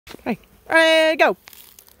Okay, ready, go.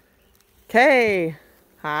 Okay,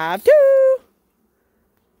 Hive 2.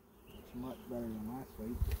 It's much better than last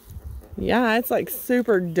week. Yeah, it's like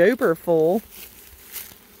super duper full.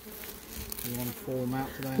 You want to pull them out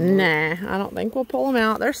today? Nah, I don't think we'll pull them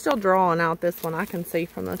out. They're still drawing out this one. I can see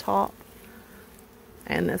from the top.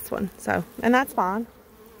 And this one. So, and that's fine.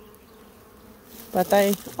 But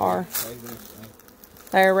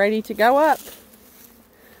they're ready to go up.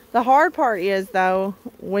 The hard part is though,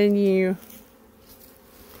 when you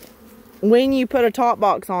put a top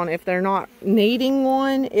box on, if they're not needing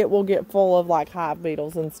one, it will get full of like hive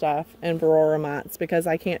beetles and stuff and varroa mites because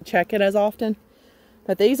I can't check it as often.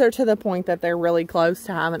 But these are to the point that they're really close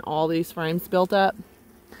to having all these frames built up.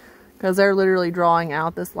 Because they're literally drawing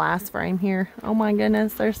out this last frame here. Oh my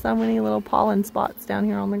goodness, there's so many little pollen spots down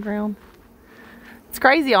here on the ground. It's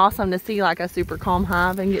crazy awesome to see like a super calm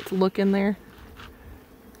hive and get to look in there.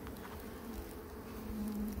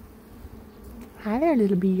 Hi there,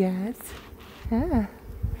 little bee guys. Yeah.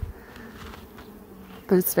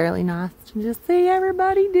 But it's fairly nice to just see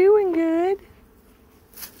everybody doing good.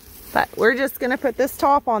 But we're just going to put this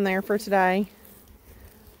top on there for today.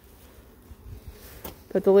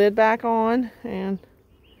 Put the lid back on and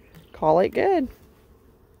call it good.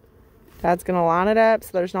 Dad's going to line it up so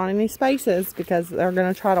there's not any spaces because they're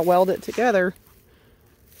going to try to weld it together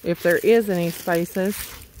if there is any spaces.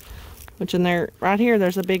 Which in there, right here,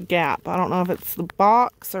 there's a big gap. I don't know if it's the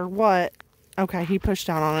box or what. Okay, he pushed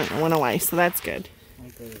down on it and went away, so that's good. I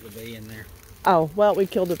think there was a bee in there. Oh, well, we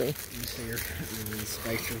killed a bee. You see her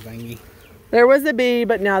spacer thingy. There was a bee,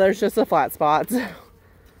 but now there's just a flat spot. So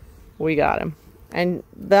we got him. And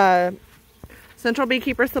the Central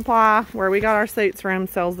Beekeeper Supply, where we got our suits from,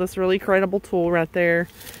 sells this really credible tool right there.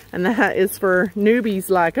 And that is for newbies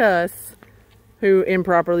like us who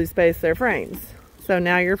improperly space their frames. So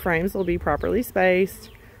now your frames will be properly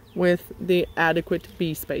spaced with the adequate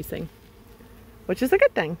bee spacing, which is a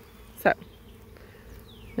good thing. So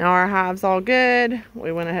now our hive's all good.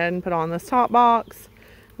 We went ahead and put on this top box.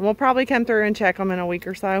 And we'll probably come through and check them in a week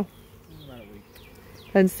or so. About a week.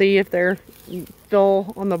 And see if they're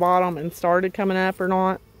still on the bottom and started coming up or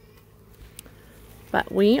not.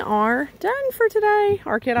 But we are done for today.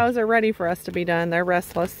 Our kiddos are ready for us to be done. They're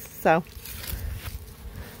restless, so.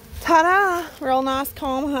 Ta-da! Real nice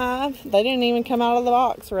calm hive. They didn't even come out of the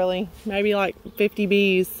box really. Maybe like 50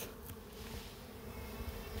 bees.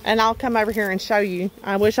 And I'll come over here and show you.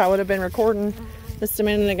 I wish I would have been recording just a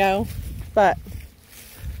minute ago. But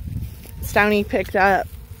Stoney picked up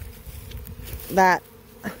that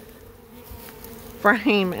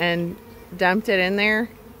frame and dumped it in there.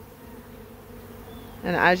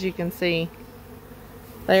 And as you can see,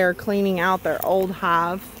 they are cleaning out their old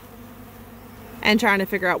hive and trying to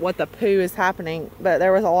figure out what the poo is happening. But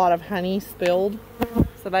there was a lot of honey spilled,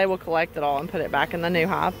 so they will collect it all and put it back in the new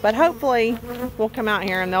hive. But hopefully we'll come out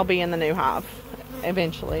here and they'll be in the new hive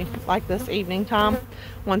eventually, like this evening time,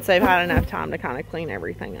 once they've had enough time to kind of clean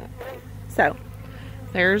everything up. So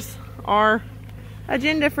there's our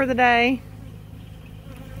agenda for the day.